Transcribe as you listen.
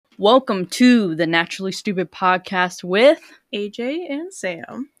Welcome to the Naturally Stupid podcast with AJ and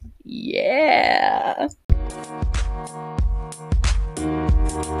Sam. Yeah.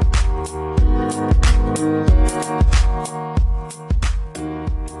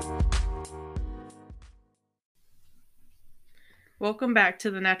 Welcome back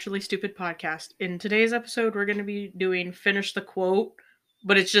to the Naturally Stupid podcast. In today's episode, we're going to be doing Finish the Quote,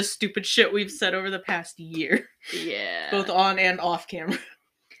 but it's just stupid shit we've said over the past year. Yeah. Both on and off camera.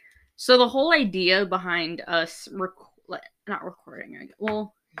 So the whole idea behind us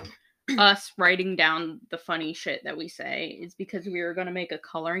us writing down the funny shit that we say is because we were going to make a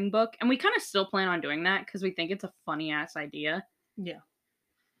coloring book, and we kind of still plan on doing that because we think it's a funny ass idea. Yeah.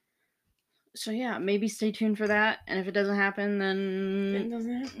 So yeah, maybe stay tuned for that, and if it doesn't happen, then It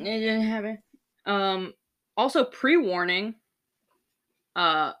doesn't happen. it didn't happen. Also, pre-warning,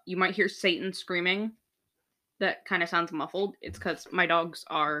 you might hear Satan screaming. That kind of sounds muffled. It's because my dogs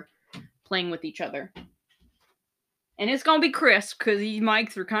are playing with each other. And it's gonna be Chris, because these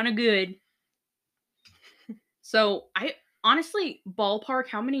mics are kind of good. So, I honestly, ballpark,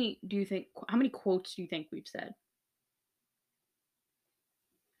 how many quotes do you think we've said?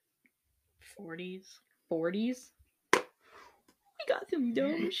 40s. 40s? We got some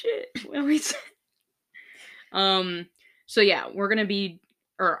dumb shit. Well, we said. So yeah, I'm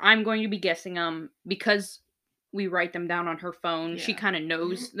going to be guessing them because we write them down on her phone. Yeah. She kind of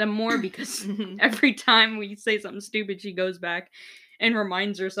knows them more because every time we say something stupid, she goes back and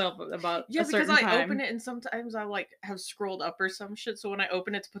reminds herself about a certain time. Yeah, because I open it and sometimes I have scrolled up or some shit. So when I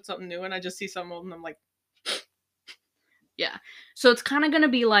open it to put something new and I just see some of them, I'm like, yeah. So it's kind of gonna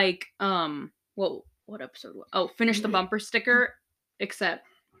be like, what episode? Oh, Finish the Bumper Sticker, except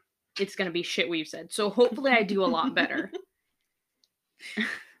it's gonna be shit we've said. So hopefully I do a lot better.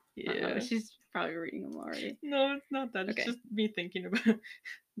 Yeah, she's probably reading them already. No, it's not that. Okay. It's just me thinking about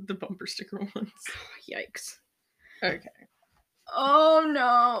the bumper sticker ones. Yikes. Okay. Oh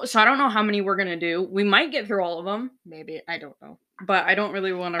no. So I don't know how many we're gonna do. We might get through all of them. Maybe. I don't know. But I don't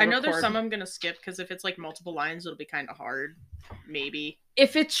really want to. I know there's some I'm gonna skip because if it's like multiple lines, it'll be kind of hard. Maybe.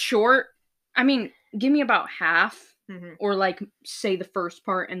 If it's short, I mean, give me about half, or like say the first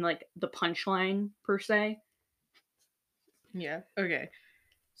part and like the punchline per se. Yeah. Okay.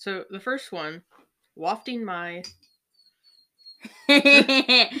 So the first one, wafting my.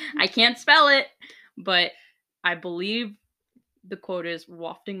 I can't spell it, but I believe the quote is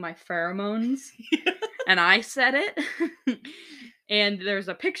wafting my pheromones. And I said it. And there's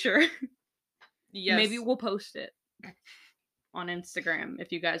a picture. Yes. Maybe we'll post it on Instagram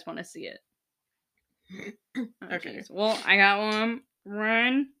if you guys want to see it. Okay. Well, I got one.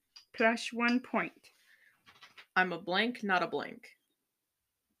 Run plus 1 point. I'm a blank, not a blank.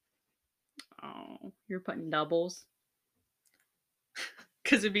 Oh, you're putting doubles?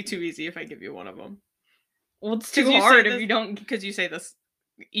 Because it'd be too easy if I give you one of them. Well, it's too hard if you don't... Because you say this...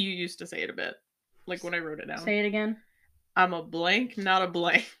 You used to say it a bit. Like when I wrote it down. Say it again. I'm a blank, not a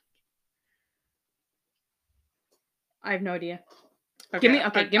blank. I have no idea. Okay.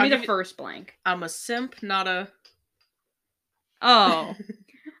 Give me the first blank. I'm a simp, not a... Oh.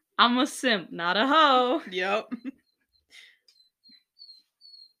 I'm a simp, not a hoe. Yep.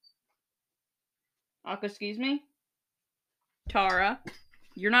 Excuse me? Tara,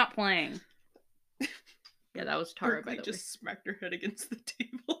 you're not playing. Yeah, that was Tara, by the way. Just smacked her head against the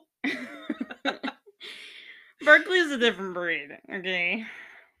table. Berkeley's a different breed, okay?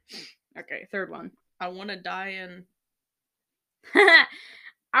 Okay, third one. I want to die in...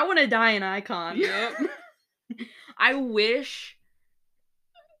 I want to die an icon. Yep. I wish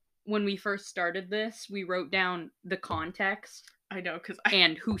when we first started this, we wrote down the context. I know,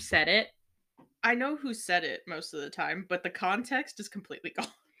 and who said it. I know who said it most of the time, but the context is completely gone.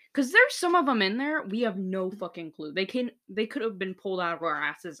 Because there's some of them in there, we have no fucking clue. They could have been pulled out of our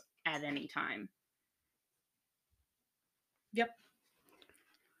asses at any time. Yep.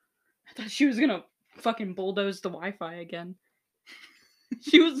 I thought she was gonna fucking bulldoze the Wi-Fi again.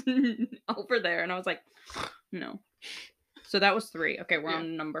 She was over there, and I was like, no. So that was 3. Okay, we're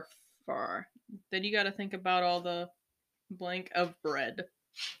on number 4. Then you gotta think about all the blank of bread.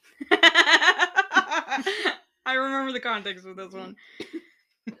 I remember the context of this one.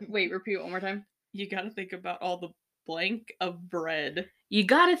 Wait, repeat it one more time. You gotta think about all the blank of bread. You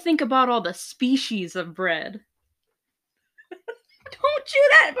gotta think about all the species of bread. Don't do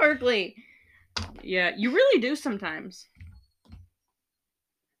that, Berkeley! Yeah, you really do sometimes.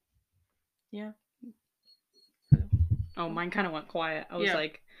 Yeah. Oh, mine kind of went quiet. I was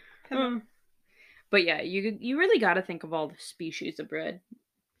like... But yeah, you really gotta think of all the species of bread.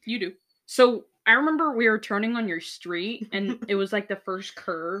 You do. So, I remember we were turning on your street, and it was like the first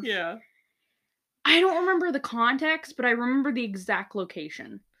curve. Yeah. I don't remember the context, but I remember the exact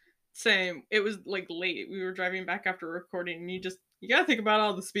location. Same. It was like late. We were driving back after recording, and you gotta think about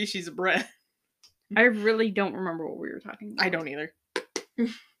all the species of bread. I really don't remember what we were talking about. I don't either.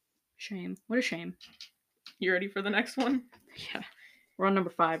 Shame. What a shame. You ready for the next one? Yeah. We're on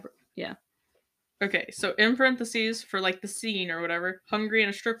number 5. Yeah. Okay, so in parentheses for like the scene or whatever, hungry in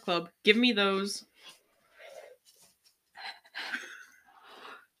a strip club, give me those.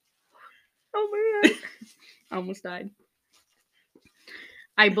 Oh man. I almost died.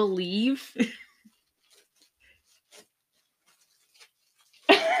 I believe. What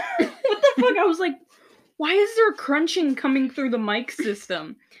the fuck? I was like, why is there crunching coming through the mic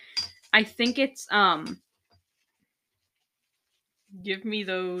system? I think it's Give me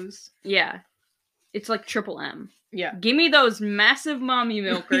those. yeah. It's like triple M. Yeah. Give me those massive mommy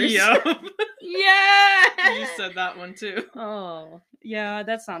milkers. Yup. Yeah. You said that one too. Oh, yeah,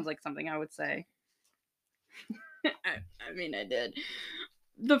 that sounds like something I would say. I mean, I did.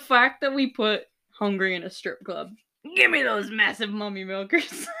 The fact that we put hungry in a strip club. Give me those massive mommy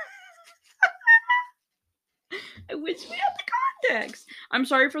milkers. I wish we had the context. I'm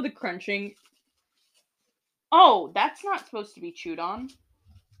sorry for the crunching. Oh, that's not supposed to be chewed on.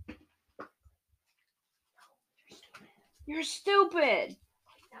 You're stupid.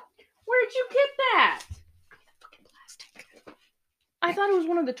 Where'd you get that? I thought it was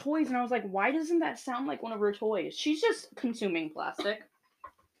one of the toys, and I was like, why doesn't that sound like one of her toys? She's just consuming plastic.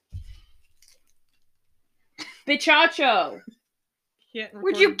 Bichacho!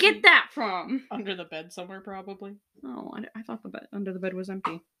 Where'd you get that from? Under the bed somewhere, probably. Oh, I thought the bed under the bed was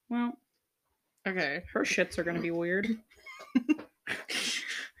empty. Well, okay. Her shits are gonna be weird.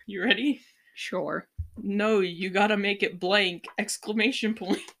 You ready? Sure. No, you gotta make it blank! Exclamation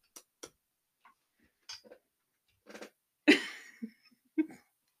point.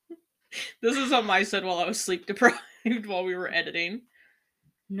 This is something I said while I was sleep deprived while we were editing.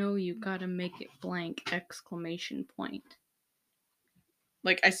 No, you gotta make it blank! Exclamation point.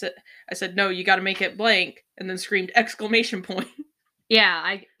 Like I said, no, you gotta make it blank, and then screamed exclamation point.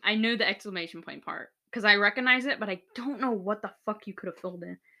 Yeah, I knew the exclamation point part. Because I recognize it, but I don't know what the fuck you could have filled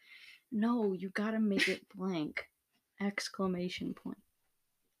in. No, you gotta make it blank! Exclamation point.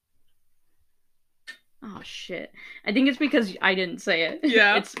 Oh, shit. I think it's because I didn't say it.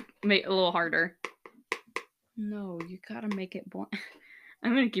 Yeah. It's a little harder. No, you gotta make it blank.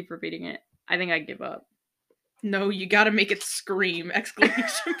 I'm gonna keep repeating it. I think I give up. No, you gotta make it scream! Exclamation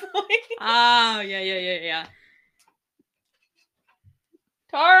point. Oh, yeah.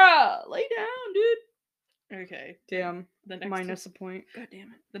 Tara, lay down, dude. Okay. Damn. The next Minus a point. God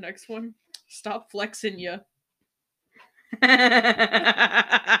damn it. The next one. Stop flexing ya.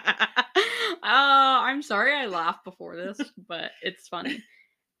 I'm sorry I laughed before this, but it's funny.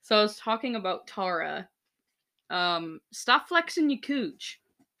 So I was talking about Tara. Stop flexing your cooch.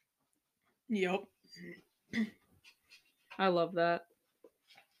 Yup. I love that.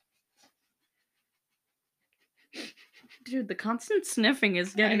 Dude, the constant sniffing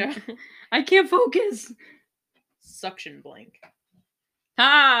is getting... I know. I can't focus. Suction blank.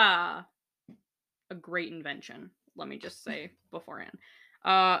 Ah! A great invention. Let me just say beforehand.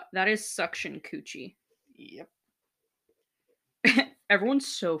 That is suction coochie. Yep. Everyone's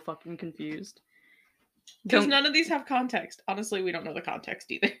so fucking confused. Because none of these have context. Honestly, we don't know the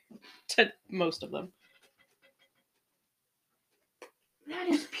context either. To most of them. That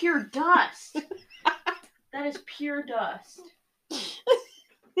is pure dust. That is pure dust.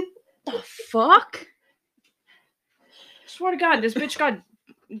 The fuck? Swear to God, this bitch got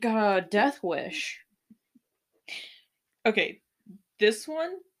a death wish. Okay, this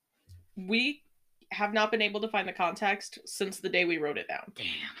one, we have not been able to find the context since the day we wrote it down. Damn.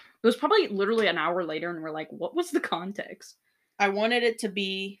 It was probably literally an hour later, and we're like, what was the context? I wanted it to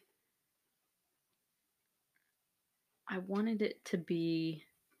be... How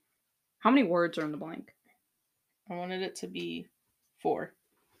many words are in the blank? I wanted it to be 4.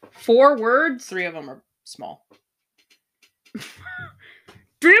 4 words? 3 of them are small.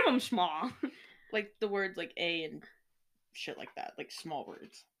 3 of them small. Like the words like A and shit like that. Like small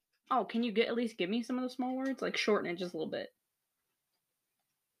words. Oh, can you at least give me some of the small words? Like shorten it just a little bit.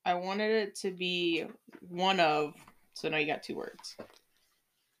 I wanted it to be one of... So now you got 2 words.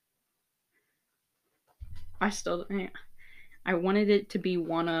 I wanted it to be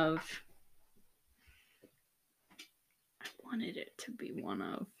one of...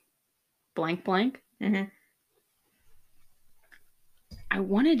 blank blank. Mm-hmm. I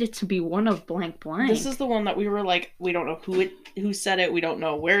wanted it to be one of blank blank. This is the one that we were like, we don't know who said it. We don't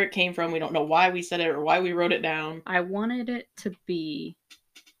know where it came from. We don't know why we said it or why we wrote it down. I wanted it to be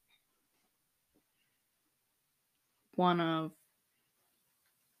one of...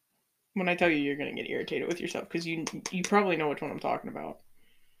 When I tell you, you're going to get irritated with yourself because you probably know which one I'm talking about.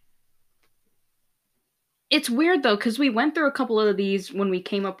 It's weird, though, because we went through a couple of these when we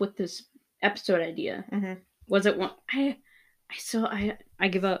came up with this episode idea. Mm-hmm. Was it one? I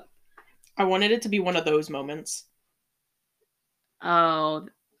give up. I wanted it to be one of those moments. Oh.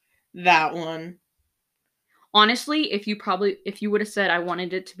 That one. Honestly, if you would have said I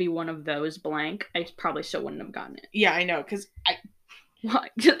wanted it to be one of those blank, I probably still wouldn't have gotten it. Yeah, I know, because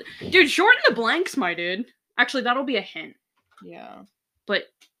What? Dude, shorten the blanks, my dude. Actually, that'll be a hint. Yeah. But,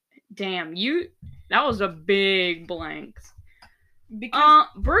 damn, that was a big blanks. Because...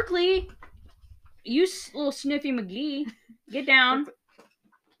 Berkeley, you little sniffy McGee, get down.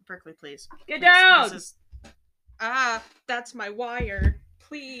 Berkeley, please. Get down! That's my wire.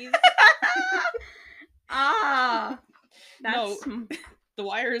 Please. That's... No, the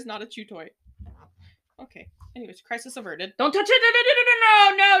wire is not a chew toy. Okay. Anyways, crisis averted. Don't touch it!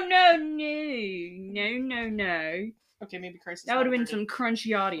 No. Okay, maybe crisis. That would have been some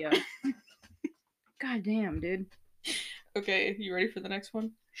crunchy audio. God damn, dude. Okay, you ready for the next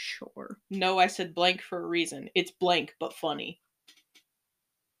one? Sure. No, I said blank for a reason. It's blank, but funny.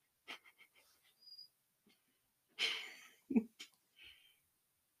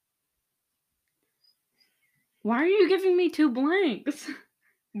 Why are you giving me 2 blanks?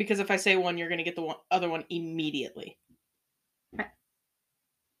 Because if I say one, you're going to get the other one immediately.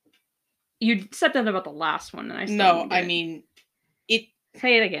 You said that about the last one, and I still No, I mean, it...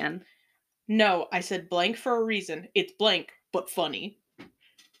 Say it again. No, I said blank for a reason. It's blank, but funny.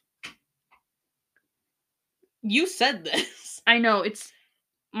 You said this. I know, it's...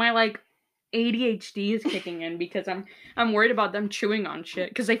 My, ADHD is kicking in because I'm worried about them chewing on shit,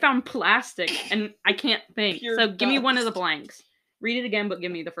 because they found plastic, and I can't think. Pure so give me one of the dust. blanks. Read it again, but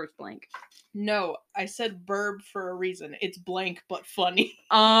give me the first blank. No, I said burb for a reason. It's blank, but funny.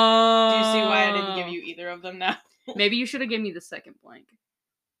 Oh. Do you see why I didn't give you either of them now? Maybe you should have given me the second blank.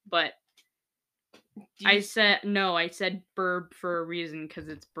 But I said burb for a reason because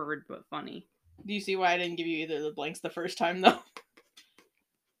it's bird but funny. Do you see why I didn't give you either of the blanks the first time though?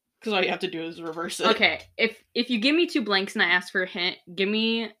 Because all you have to do is reverse it. Okay, if you give me 2 blanks and I ask for a hint, give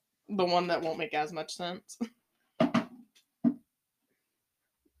me the one that won't make as much sense.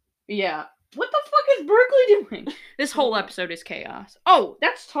 Yeah. What the fuck is Berkeley doing? This whole episode is chaos. Oh,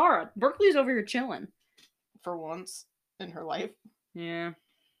 that's Tara. Berkeley's over here chilling. For once in her life. Yeah.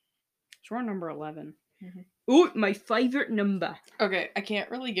 It's row number 11. Mm-hmm. Ooh, my favorite number. Okay, I can't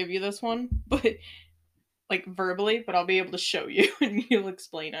really give you this one, but verbally, but I'll be able to show you and you'll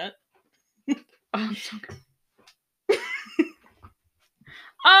explain it. Oh, I'm so good.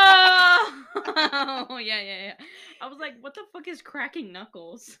 Oh, yeah. I was like, what the fuck is cracking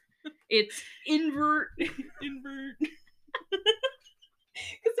knuckles? It's invert. Invert. Because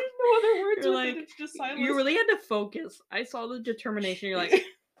there's no other words with it, it's just silence. You really had to focus. I saw the determination. You're like...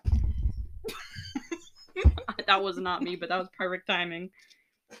 That was not me, but that was perfect timing.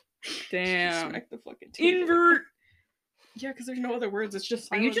 Damn. Smack the fucking invert. Yeah, because there's no other words. It's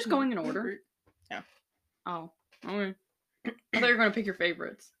just. Are you just going in order? Invert. Yeah. Oh. Okay. I thought you were gonna pick your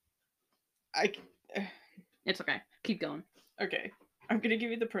favorites. It's okay. Keep going. Okay. I'm gonna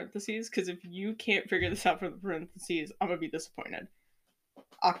give you the parentheses because if you can't figure this out for the parentheses, I'm gonna be disappointed.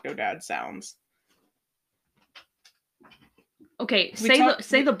 Octodad sounds. Okay,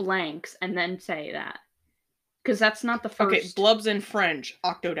 say the blanks and then say that. Because that's not the first. Okay, blubs in French,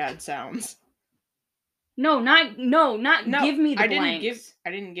 Octodad sounds. No, not give me the blanks. I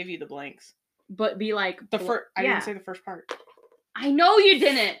didn't give you the blanks. But be like I didn't say the first part. I know you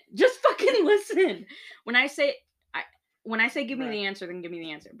didn't. Just fucking listen. When I say give me the answer, then give me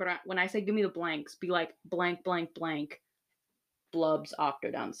the answer. But when I say give me the blanks, be like blank blank blank. Blubs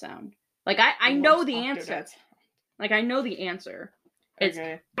Octodad sound. Like I know the answer. Like I know the answer. It's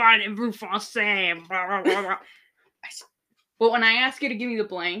parlez-vous français. Blah, blah, blah. But when I ask you to give me the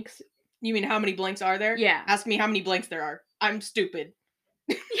blanks, you mean how many blanks are there? Yeah. Ask me how many blanks there are. I'm stupid.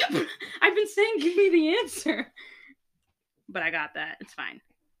 Yep. I've been saying give me the answer. But I got that. It's fine.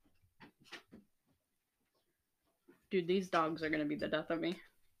 Dude, these dogs are gonna be the death of me.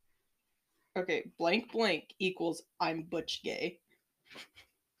 Okay, blank blank equals I'm butch gay.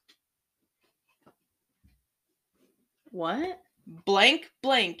 What? Blank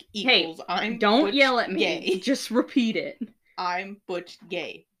blank equals I'm don't butch yell at me. Gay. Just repeat it. I'm butch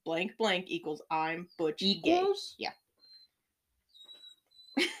gay. Blank blank equals I'm butch equals? Gay. Yeah.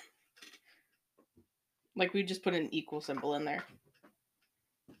 Like, we just put an equal symbol in there.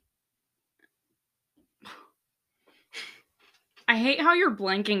 I hate how you're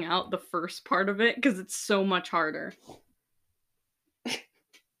blanking out the first part of it because it's so much harder.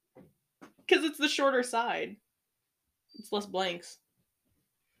 Because it's the shorter side. It's less blanks.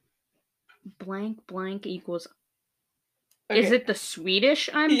 Blank blank equals. Okay. Is it the Swedish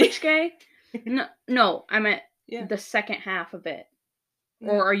I'm butch gay? No, I meant Yeah. the second half of it.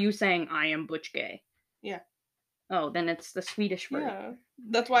 No. Or are you saying I am butch gay? Yeah. Oh, then it's the Swedish version. Yeah.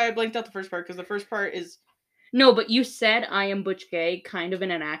 That's why I blanked out the first part, because the first part is... No, but you said I am butch gay kind of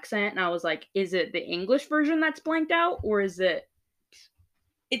in an accent, and I was like, is it the English version that's blanked out, or is it...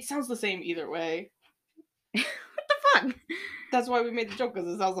 It sounds the same either way. What the fuck? That's why we made the joke, because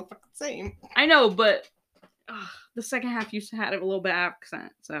it sounds the fucking same. I know, but the second half used to have a little bit of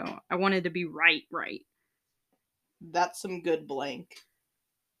accent, so I wanted to be right. That's some good blank.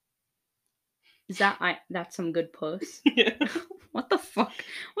 Is that's some good puss? Yeah. What the fuck?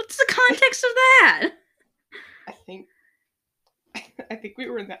 What's the context of that? I think we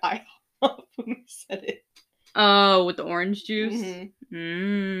were in the IHOP when we said it. Oh, with the orange juice?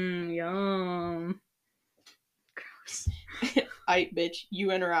 Mm-hmm. Yum. Gross. Aight, bitch,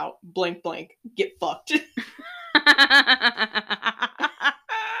 you in or out, blank blank, get fucked.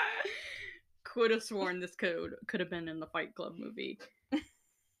 Could have sworn this code could have been in the Fight Club movie.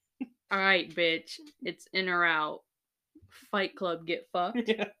 Alright, bitch, it's in or out. Fight Club, get fucked.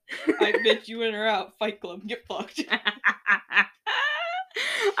 Yeah. Aight, bitch, you in or out, Fight Club, get fucked.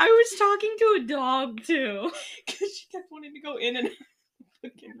 I was talking to a dog too. Because she kept wanting to go in and out of the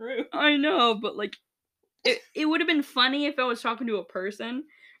fucking room. I know, but like, it would have been funny if I was talking to a person,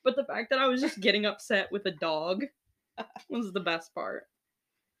 but the fact that I was just getting upset with a dog was the best part.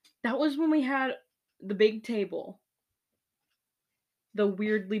 That was when we had the big table. The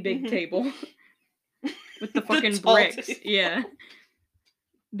weirdly big table. With the fucking bricks. Table. Yeah.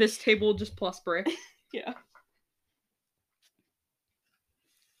 This table just plus brick. Yeah.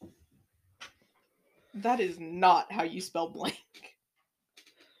 That is not how you spell blank.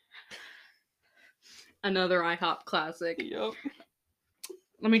 Another IHOP classic. Yep.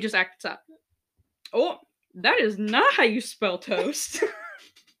 Let me just act this out. Oh, that is not how you spell toast.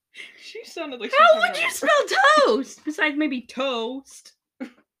 She sounded like how would you spell toast? Besides maybe toast. Damn,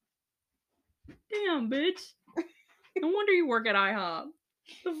 bitch. No wonder you work at IHOP.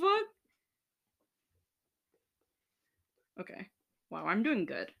 The fuck? Okay. Wow, I'm doing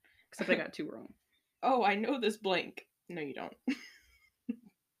good. Except I got 2 wrong. Oh, I know this blank. No, you don't.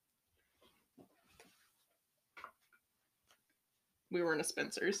 We were in a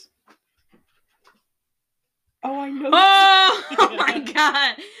Spencer's. Oh, I know. Oh my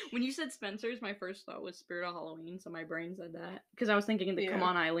god! When you said Spencer's, my first thought was Spirit of Halloween, so my brain said that. Because I was thinking of the Come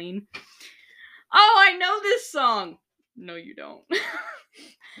On Eileen. Oh, I know this song! No, you don't.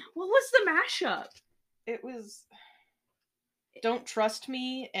 What was the mashup? It was Don't Trust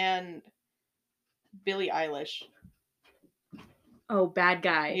Me and Billie Eilish. Oh, Bad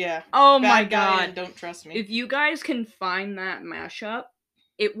Guy. Yeah. Oh Bad my Guy god. And Don't Trust Me. If you guys can find that mashup,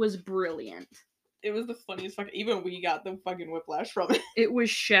 it was brilliant. It was the funniest fucking... Even we got the fucking whiplash from it. It was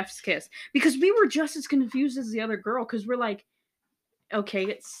chef's kiss. Because we were just as confused as the other girl, because we're like, okay,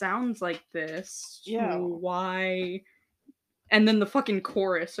 it sounds like this. Yeah. Why? And then the fucking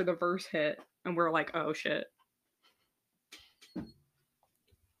chorus or the verse hit, and we're like, oh shit.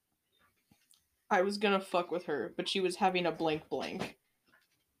 I was gonna fuck with her, but she was having a blank blank.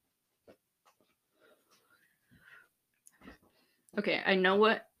 Okay, I know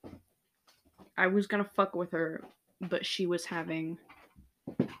what. I was gonna fuck with her, but she was having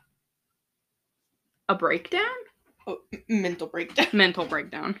a breakdown? Oh, mental breakdown. Mental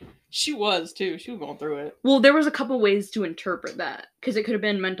breakdown. She was, too. She was going through it. Well, there was a couple ways to interpret that. Because it could have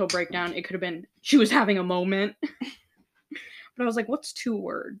been mental breakdown. It could have been she was having a moment. But I was like, what's 2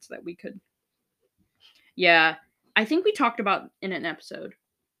 words that we could... Yeah. I think we talked about in an episode.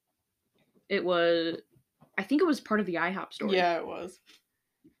 It was... I think it was part of the IHOP story. Yeah, it was.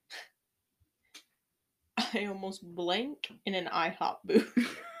 I almost blank in an IHOP booth.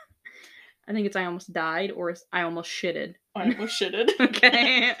 I think it's I almost died or I almost shitted. I almost shitted.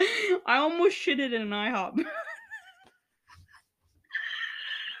 Okay. I almost shitted in an IHOP.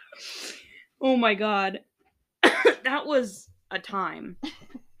 Oh my god. That was a time.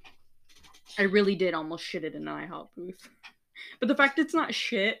 I really did almost shit it in an IHOP booth. But the fact it's not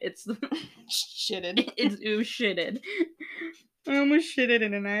shit, it's the... Shitted. It was shitted. I almost shitted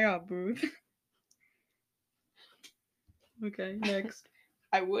in an IHOP booth. Okay, next.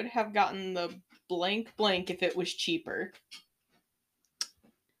 I would have gotten the blank blank if it was cheaper.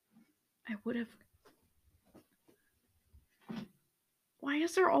 I would have. Why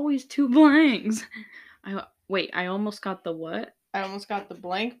is there always 2 blanks? I almost got the what? I almost got the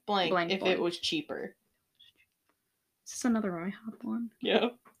blank if blank. it was cheaper. Is this another IHOP one? Yeah.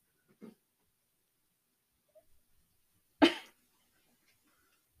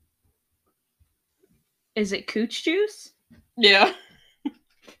 Is it cooch juice? Yeah.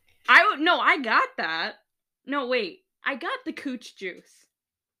 I got that. No, wait. I got the cooch juice.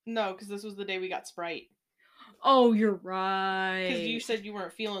 No, because this was the day we got Sprite. Oh, you're right. Because you said you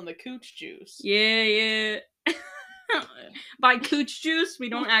weren't feeling the cooch juice. Yeah. By cooch juice, we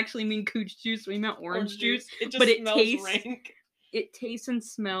don't actually mean cooch juice. We meant orange juice. It just but it smells tastes rank. It tastes and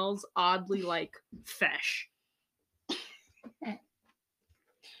smells oddly like fish.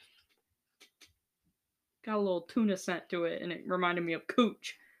 Got a little tuna scent to it, and it reminded me of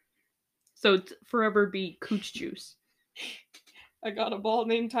cooch. So it's forever be cooch juice. I got a ball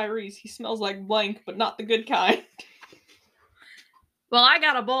named Tyrese. He smells like blank, but not the good kind. Well, I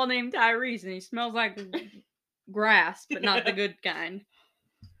got a ball named Tyrese, and he smells like grass, but not the good kind.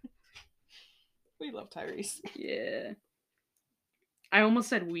 We love Tyrese. Yeah. I almost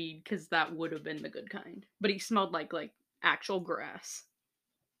said weed, because that would have been the good kind. But he smelled like actual grass.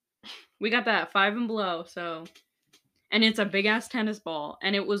 We got that at 5 and Below, so... And it's a big-ass tennis ball,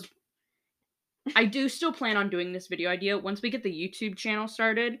 and it was... I do still plan on doing this video idea. Once we get the YouTube channel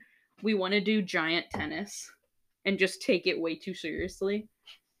started, we want to do giant tennis. And just take it way too seriously.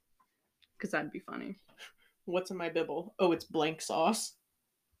 Because that'd be funny. What's in my bibble? Oh, it's blank sauce.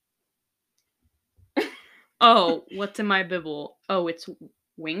 Oh, what's in my bibble? Oh, it's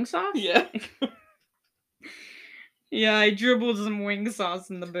wing sauce? Yeah. Yeah, I dribbled some wing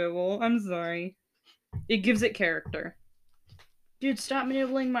sauce in the bibble. I'm sorry. It gives it character. Dude, stop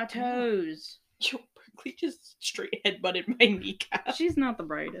nibbling my toes. Yo, Berkeley just straight headbutted my kneecap. She's not the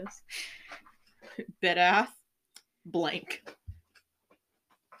brightest. Bedath. Blank.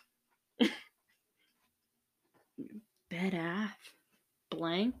 Bedath.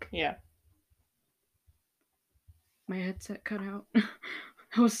 Blank? Yeah. My headset cut out. That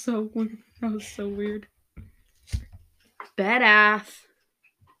was so weird. Bedath.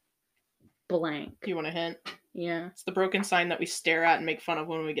 Blank. Do you want a hint? Yeah. It's the broken sign that we stare at and make fun of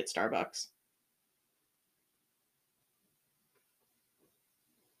when we get Starbucks.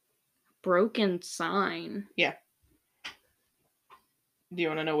 Broken sign. Yeah. Do you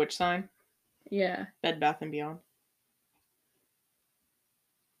want to know which sign? Yeah. Bed Bath & Beyond.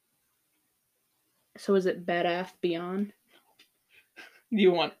 So is it Bedath Beyond?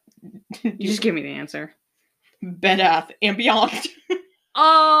 You want... You just give me the answer. Bedath & Beyond.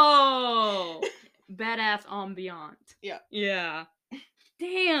 Oh! Bedath on Beyond. Yeah. Yeah.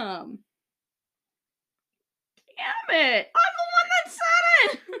 Damn. Damn it! I'm the one that said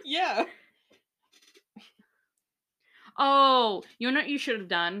it! Yeah. Oh, you know what you should have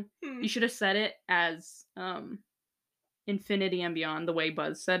done? Hmm. You should have said it as Infinity and Beyond, the way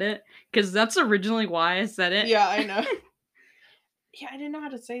Buzz said it. Because that's originally why I said it. Yeah, I know. Yeah, I didn't know how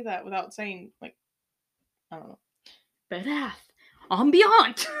to say that without saying, like, I don't know. Bedath on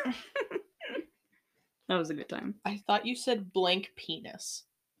Beyond. That was a good time. I thought you said blank penis.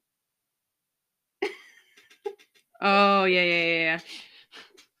 Oh, yeah.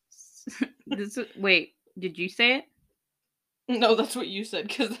 Wait, did you say it? No, that's what you said,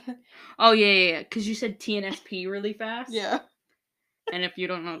 because... Oh, yeah. Because you said TNSP really fast. Yeah. And if you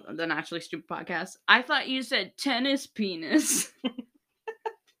don't know the Naturally Stupid podcast, I thought you said tennis penis.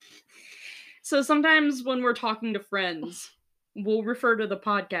 So sometimes when we're talking to friends, we'll refer to the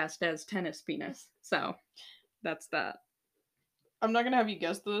podcast as tennis penis. So that's that. I'm not going to have you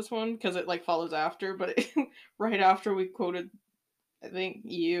guess this one, because it, like, follows after, but right after we quoted, I think,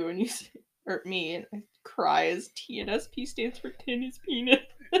 you, and you said, or me, and I cry as TNSP stands for tennis penis.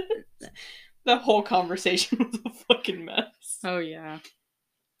 The whole conversation was a fucking mess. Oh, yeah.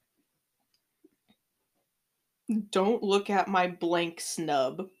 Don't look at my blank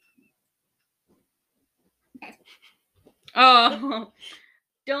snub. Oh,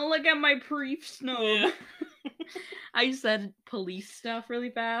 don't look at my brief snub. Yeah. I said police stuff really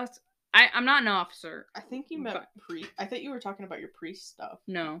fast. I'm not an officer. I think you meant I thought you were talking about your priest stuff.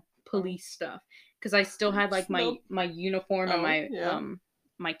 No, police stuff. Because I still had like my uniform and my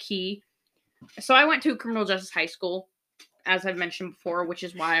my key. So I went to criminal justice high school, as I've mentioned before, which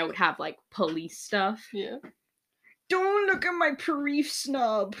is why I would have like police stuff. Yeah. Don't look at my brief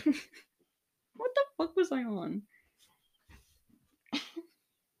snub. What the fuck was I on?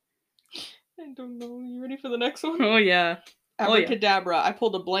 I don't know. You ready for the next one? Oh, yeah. Abracadabra. I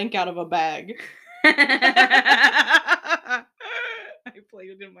pulled a blank out of a bag. I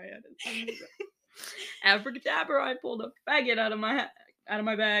played in my head. Abracadabra! I pulled a faggot out of my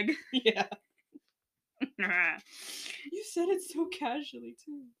bag. Yeah. You said it so casually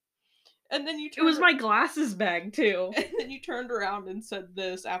too. And then It was my glasses bag too. And then you turned around and said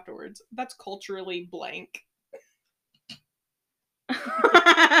this afterwards. That's culturally blank.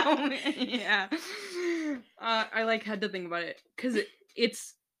 Yeah. I like had to think about it because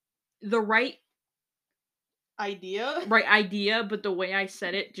it's the right idea, but the way I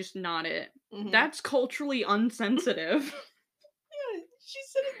said it, just not it. Mhm. That's culturally unsensitive. Yeah, she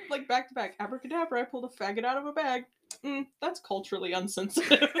said it like back to back. Abracadabra! I pulled a faggot out of a bag. That's culturally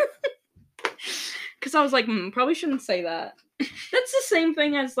unsensitive. Because I was like, probably shouldn't say that. That's the same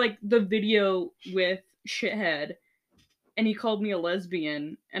thing as like the video with Shithead, and he called me a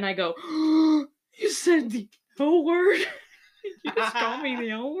lesbian, and I go, oh, you said the O word? You just called me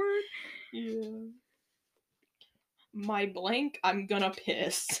the O word? Yeah. My blank, I'm gonna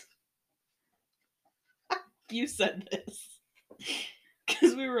piss. You said this.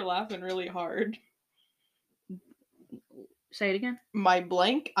 Because we were laughing really hard. Say it again. My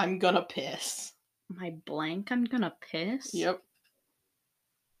blank, I'm gonna piss. My blank, I'm gonna piss? Yep.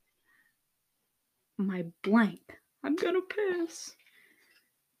 My blank, I'm gonna piss.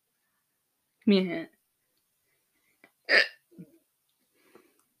 Give me a hint.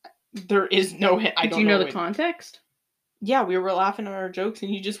 There is no hint. I don't know. Do you know the context? Yeah, we were laughing at our jokes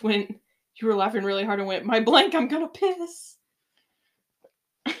and you just went, you were laughing really hard and went, my blank, I'm gonna piss.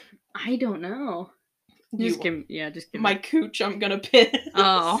 I don't know. Just give me. My cooch, I'm gonna piss.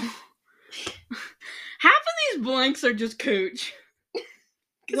 Oh. Half of these blanks are just cooch.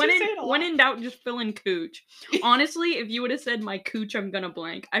 When in doubt, just fill in cooch. Honestly, if you would have said my cooch, I'm gonna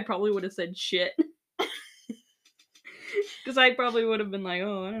blank, I probably would have said shit. Because I probably would have been like,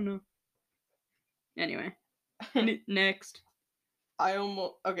 oh, I don't know. Anyway. Next.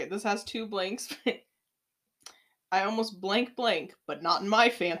 Okay, this has 2 blanks. I almost blank, but not in my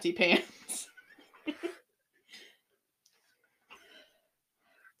fancy pants.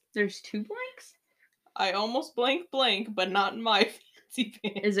 There's 2 blanks? I almost blank, but not in my fancy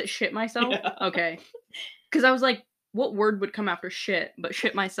pants. Is it shit myself? Yeah. Okay. Because I was like, what word would come after shit? But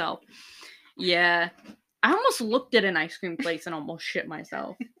shit myself. Yeah. I almost looked at an ice cream place and almost shit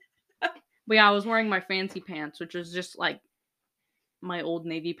myself. But yeah, I was wearing my fancy pants, which is just like my old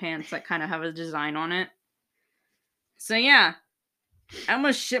Navy pants that kind of have a design on it. So yeah, I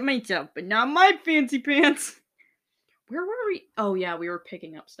almost shit myself, but not my fancy pants. Where were we? Oh yeah, we were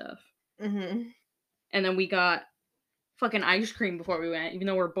picking up stuff. Mm-hmm. And then we got fucking ice cream before we went, even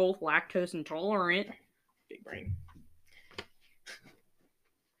though we're both lactose intolerant. Big brain.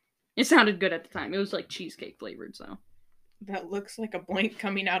 It sounded good at the time. It was like cheesecake flavored, so. That looks like a blank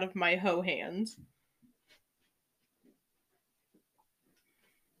coming out of my hoe hands.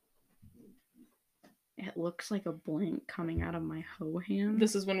 It looks like a blank coming out of my hoe hand.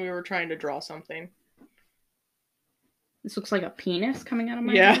 This is when we were trying to draw something. This looks like a penis coming out of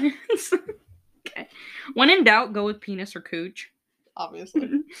my hands. Okay. When in doubt, go with penis or cooch. Obviously.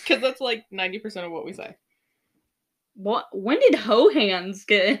 Because that's like 90% of what we say. What? When did hoe hands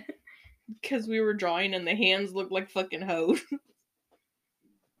get? Because we were drawing and the hands looked like fucking hoes.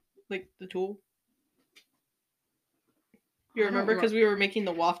 Like the tool. You remember? Because we were making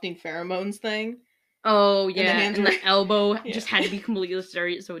the wafting pheromones thing. Oh, yeah. And the elbow just had to be completely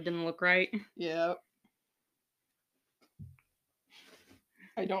straight so it didn't look right. Yeah.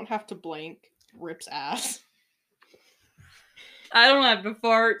 I don't have to blank. Rips ass. I don't have to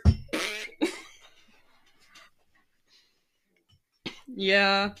fart.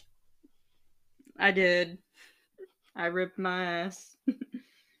 Yeah. I did. I ripped my ass.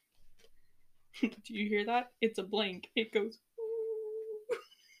 Do you hear that? It's a blank. It goes.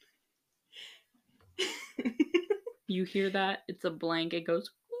 You hear that? It's a blank. It goes.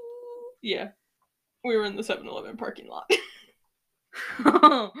 Yeah. We were in the 7-Eleven parking lot.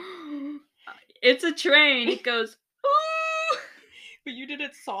 It's a train. It goes. But you did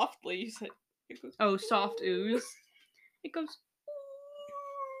it softly. You said it goes. Oh, soft ooze. It goes.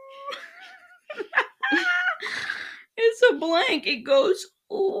 It's a blank. It goes.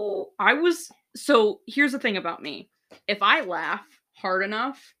 Ooh. So here's the thing about me. If I laugh hard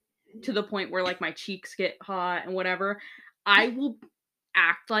enough to the point where like my cheeks get hot and whatever, I will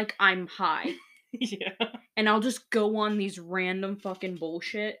act like I'm high. Yeah. And I'll just go on these random fucking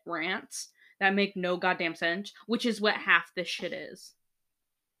bullshit rants that make no goddamn sense, which is what half this shit is.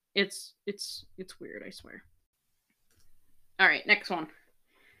 It's weird, I swear. All right, next one.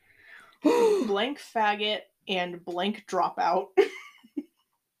 Blank faggot and blank dropout.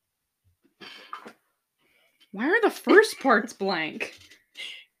 Why are the first parts blank?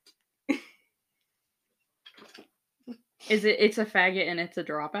 Is it? It's a faggot and it's a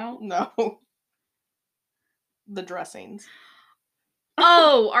dropout. No. The dressings.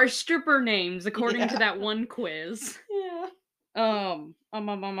 Oh, our stripper names according to Yeah. that one quiz. Yeah.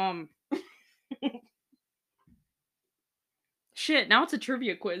 Shit, now it's a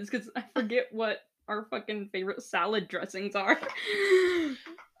trivia quiz because I forget what our fucking favorite salad dressings are.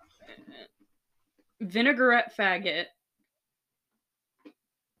 Vinaigrette faggot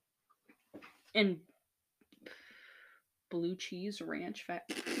and blue cheese ranch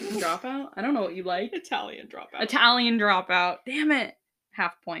dropout. I don't know what you like. Italian dropout. Italian dropout. Damn it.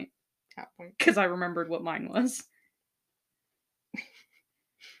 Half point. Half point. Because I remembered what mine was.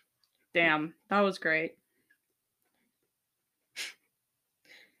 Damn, that was great.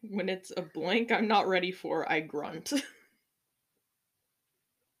 When it's a blank I'm not ready for, I grunt.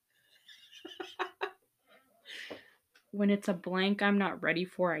 When it's a blank I'm not ready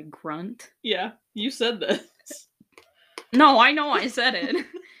for, I grunt. Yeah, you said this. No, I know I said it.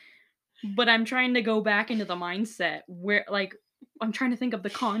 But I'm trying to go back into the mindset where, like, I'm trying to think of the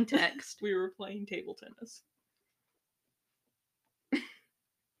context. We were playing table tennis.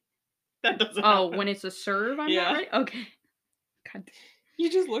 That doesn't happen. When it's a serve, I'm not ready? Okay. God. You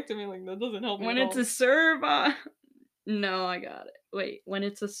just looked at me like, that doesn't help me When at it's all. a serve, no, I got it. Wait, when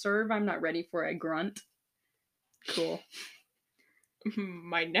it's a serve, I'm not ready for, I grunt. Cool.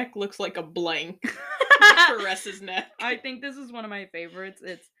 My neck looks like a blank. Caresses neck. I think this is one of my favorites.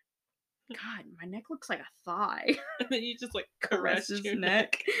 It's, God, my neck looks like a thigh. And then you just like Caress caress his your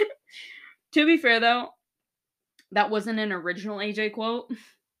neck. To be fair, though, that wasn't an original AJ quote.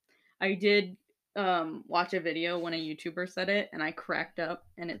 I did watch a video when a YouTuber said it, and I cracked up,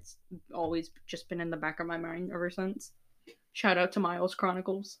 and it's always just been in the back of my mind ever since. Shout out to Miles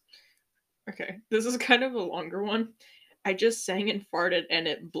Chronicles. Okay, this is kind of a longer one. I just sang and farted and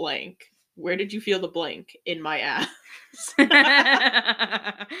it blank. Where did you feel the blank? In my ass.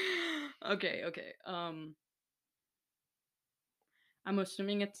 Okay. I'm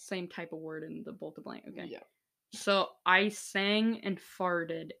assuming it's the same type of word in the both the blank. Okay. Yeah. So I sang and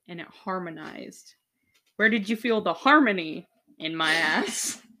farted and it harmonized. Where did you feel the harmony? In my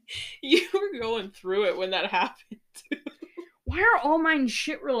ass. You were going through it when that happened. Why are all mine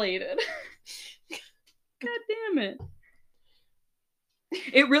shit related? God damn it.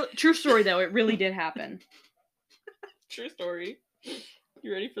 It really, true story though, it really did happen. True story.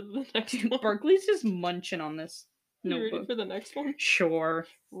 You ready for the next one? Berkeley's just munching on this notebook. You ready for the next one? Sure.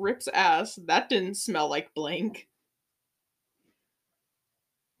 Rip's ass. That didn't smell like blank.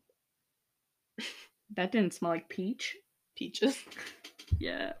 That didn't smell like peach. Peaches.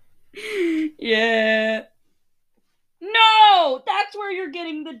 Yeah. Yeah. No! That's where you're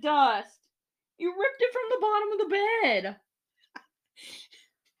getting the dust. You ripped it from the bottom of the bed.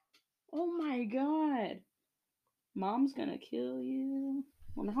 Oh my god. Mom's gonna kill you.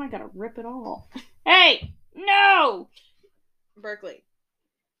 Well, now I gotta rip it all. Hey! No! Berkeley.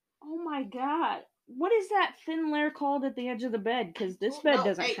 Oh my god. What is that thin layer called at the edge of the bed? Because this bed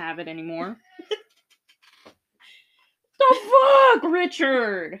doesn't have it anymore. The fuck,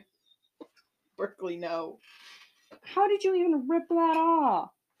 Richard? Berkeley, no. How did you even rip that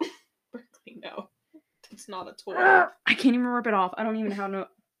off? Berkeley, no. It's not a toy. I can't even rip it off. I don't even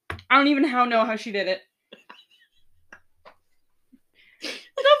know how she did it. The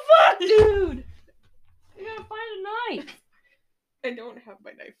fuck, dude? You gotta find a knife. I don't have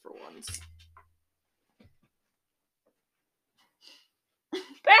my knife for once.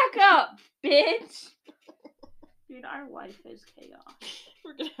 Back up, bitch. Dude, our life is chaos.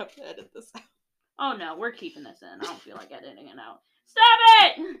 We're gonna have to edit this out. Oh no, we're keeping this in. I don't feel like editing it out. Stop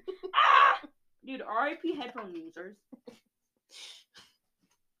it! Ah! Dude, RIP headphone users.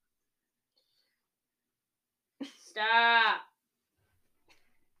 Stop.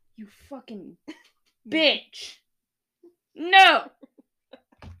 You fucking bitch. No.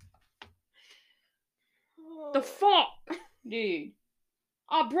 The fuck? Dude.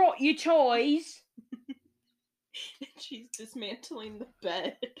 I brought you toys. She's dismantling the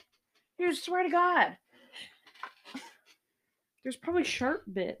bed. Dude, swear to God. There's probably sharp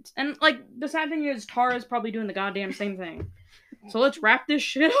bits. And, like, the sad thing is Tara's probably doing the goddamn same thing. So let's wrap this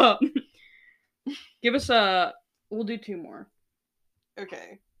shit up. Give us we'll do two more.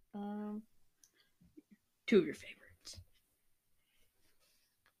 Okay. Two of your favorites.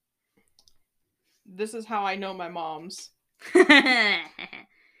 This is how I know my mom's.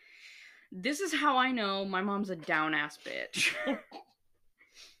 This is how I know my mom's a down-ass bitch.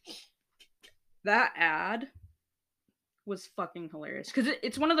 That ad was fucking hilarious. Because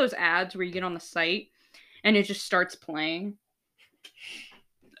it's one of those ads where you get on the site and it just starts playing.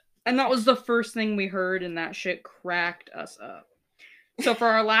 And that was the first thing we heard, and that shit cracked us up. So for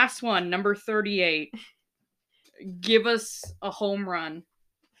our last one, number 38, give us a home run.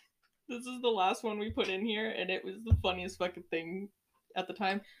 This is the last one we put in here, and it was the funniest fucking thing at the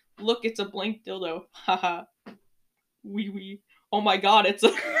time. Look, it's a blank dildo. Haha. Wee. Oh my god, it's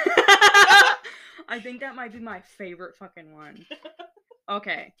a... I think that might be my favorite fucking one.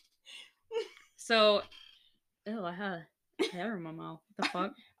 Okay. So... Ew, I had hair in my mouth. What the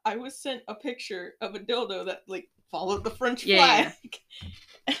fuck? I was sent a picture of a dildo that, like, followed the French flag. Yeah.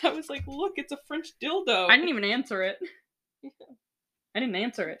 And I was like, look, it's a French dildo. I didn't even answer it. Yeah. I didn't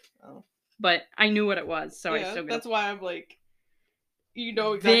answer it. Oh. But I knew what it was, so I still got that's why I'm like, you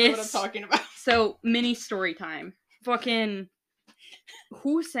know exactly what I'm talking about. So, mini story time. Fucking...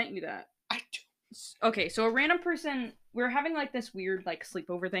 Who sent you that? I don't. Okay, so a random person... We were having, like, this weird, like,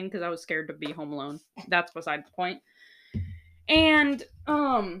 sleepover thing because I was scared to be home alone. That's beside the point. And,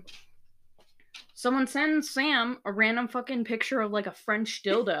 someone sends Sam a random fucking picture of, like, a French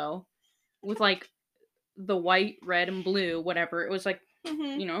dildo with, like, the white, red, and blue, whatever. It was, like,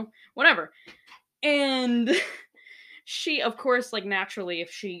 you know, whatever. And she, of course, like, naturally,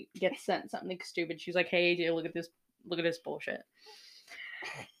 if she gets sent something stupid, she's like, hey, dude, look at this bullshit.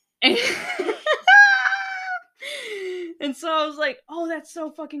 And... And so I was like, oh, that's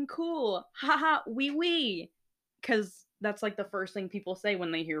so fucking cool. Haha, wee. Because that's like the first thing people say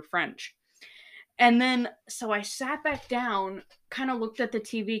when they hear French. And then, so I sat back down, kind of looked at the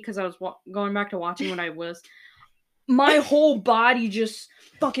TV because I was going back to watching what I was. My whole body just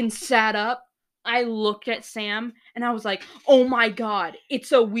fucking sat up. I looked at Sam and I was like, oh my god,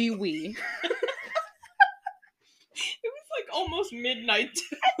 it's a wee. It was like almost midnight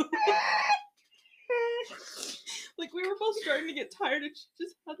too. Like, we were both starting to get tired, and she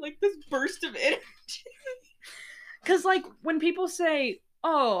just had, like, this burst of energy. Because, like, when people say,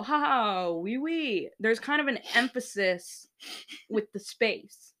 oh, haha, wee, there's kind of an emphasis with the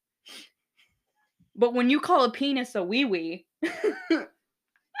space. But when you call a penis a wee,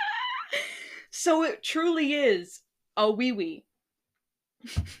 so it truly is a wee.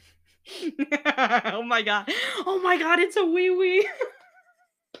 Oh my god, it's a wee.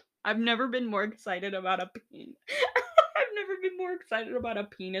 I've never been more excited about a penis. I've never been more excited about a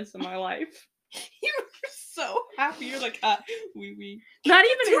penis in my life. You were so happy. You're like, wee. Not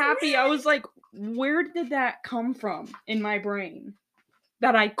even happy. I was like, where did that come from in my brain?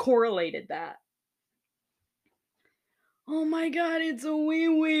 That I correlated that. Oh my god, it's a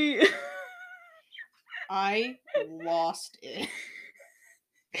wee. I lost it.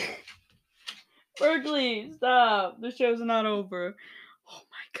 Berkeley, stop. The show's not over. Oh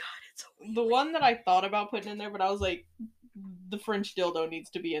my god, it's a wee. The one that I thought about putting in there, but I was like, the French dildo needs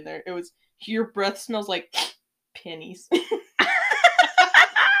to be in there. It was, your breath smells like pennies.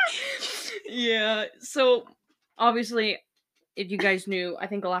 Yeah, so obviously, if you guys knew, I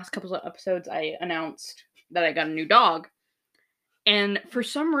think the last couple of episodes I announced that I got a new dog. And for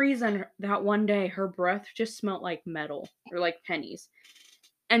some reason, that one day, her breath just smelled like metal, or like pennies.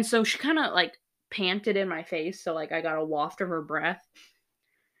 And so she kind of, like, panted in my face, so, like, I got a waft of her breath.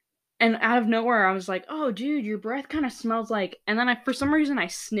 And out of nowhere, I was like, oh, dude, your breath kind of smells like... And then for some reason, I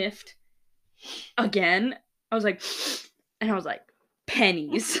sniffed again. I was like... And I was like,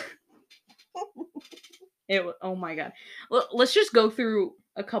 pennies. Oh my god. Let's just go through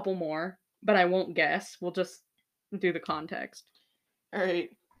a couple more, but I won't guess. We'll just do the context. Alright.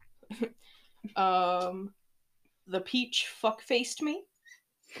 The peach fuck-faced me.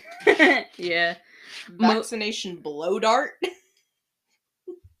 Yeah. Vaccination blow dart.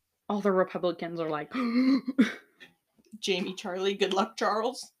 All the Republicans are like... Jamie Charlie, good luck,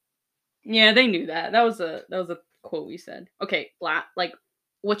 Charles. Yeah, they knew that. That was a quote we said. Okay, like,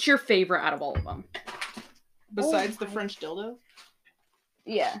 what's your favorite out of all of them? Besides the French dildo?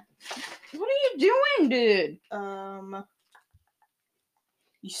 Yeah. What are you doing, dude?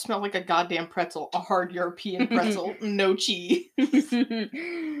 You smell like a goddamn pretzel. A hard European pretzel. No cheese.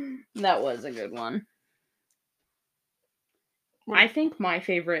 That was a good one. I think my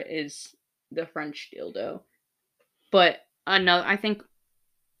favorite is the French dildo. But I think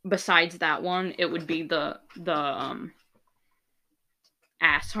besides that one, it would be the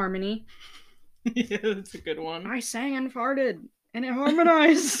ass harmony. Yeah, that's a good one. I sang and farted, and it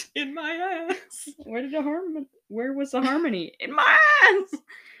harmonized. In my ass. Where was the harmony? In my ass!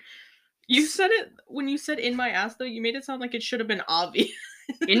 You said it, when you said in my ass, though, you made it sound like it should have been obvious.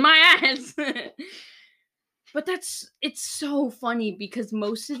 In my ass! But it's so funny, because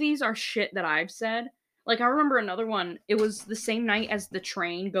most of these are shit that I've said. Like, I remember another one, it was the same night as the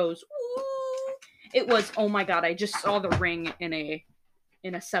train goes, ooh! It was, oh my god, I just saw the ring in a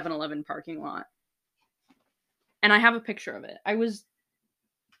in a 7-Eleven parking lot. And I have a picture of it. I was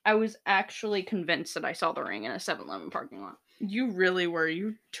actually convinced that I saw the ring in a 7-Eleven parking lot. You really were.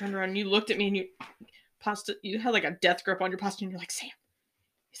 You turned around and you looked at me and you had like a death grip on your pasta and you're like, Sam,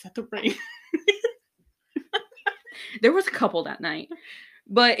 is that the ring? There was a couple that night.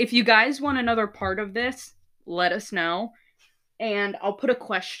 But if you guys want another part of this, let us know. And I'll put a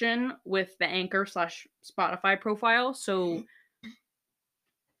question with the Anchor/Spotify profile. So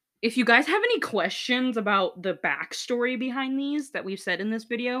if you guys have any questions about the backstory behind these that we've said in this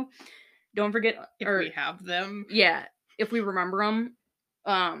video, don't forget... If we have them. Yeah, if we remember them,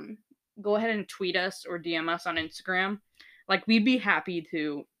 go ahead and tweet us or DM us on Instagram. Like, we'd be happy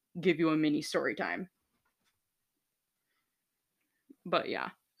to give you a mini story time. But yeah.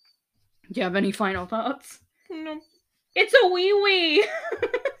 Do you have any final thoughts? No. It's a wee wee!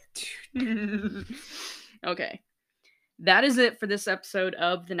 Okay. That is it for this episode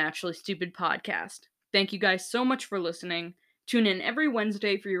of the Naturally Stupid podcast. Thank you guys so much for listening. Tune in every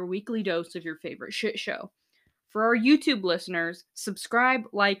Wednesday for your weekly dose of your favorite shit show. For our YouTube listeners, subscribe,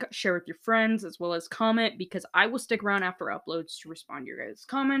 like, share with your friends, as well as comment, because I will stick around after uploads to respond to your guys'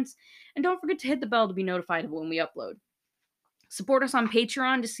 comments. And don't forget to hit the bell to be notified of when we upload. Support us on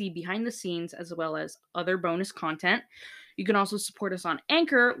Patreon to see behind the scenes as well as other bonus content. You can also support us on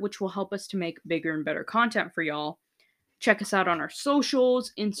Anchor, which will help us to make bigger and better content for y'all. Check us out on our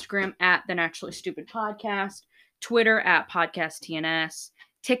socials, Instagram at The Naturally Stupid Podcast, Twitter at PodcastTNS,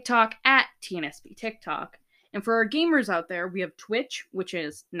 TikTok at TNSP TikTok. And for our gamers out there, we have Twitch, which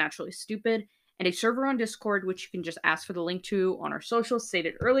is Naturally Stupid, and a server on Discord, which you can just ask for the link to on our socials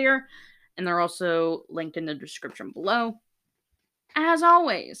stated earlier. And they're also linked in the description below. As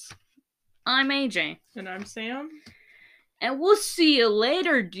always, I'm AJ. And I'm Sam. And we'll see you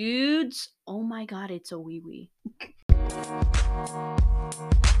later, dudes. Oh my god, it's a wee wee.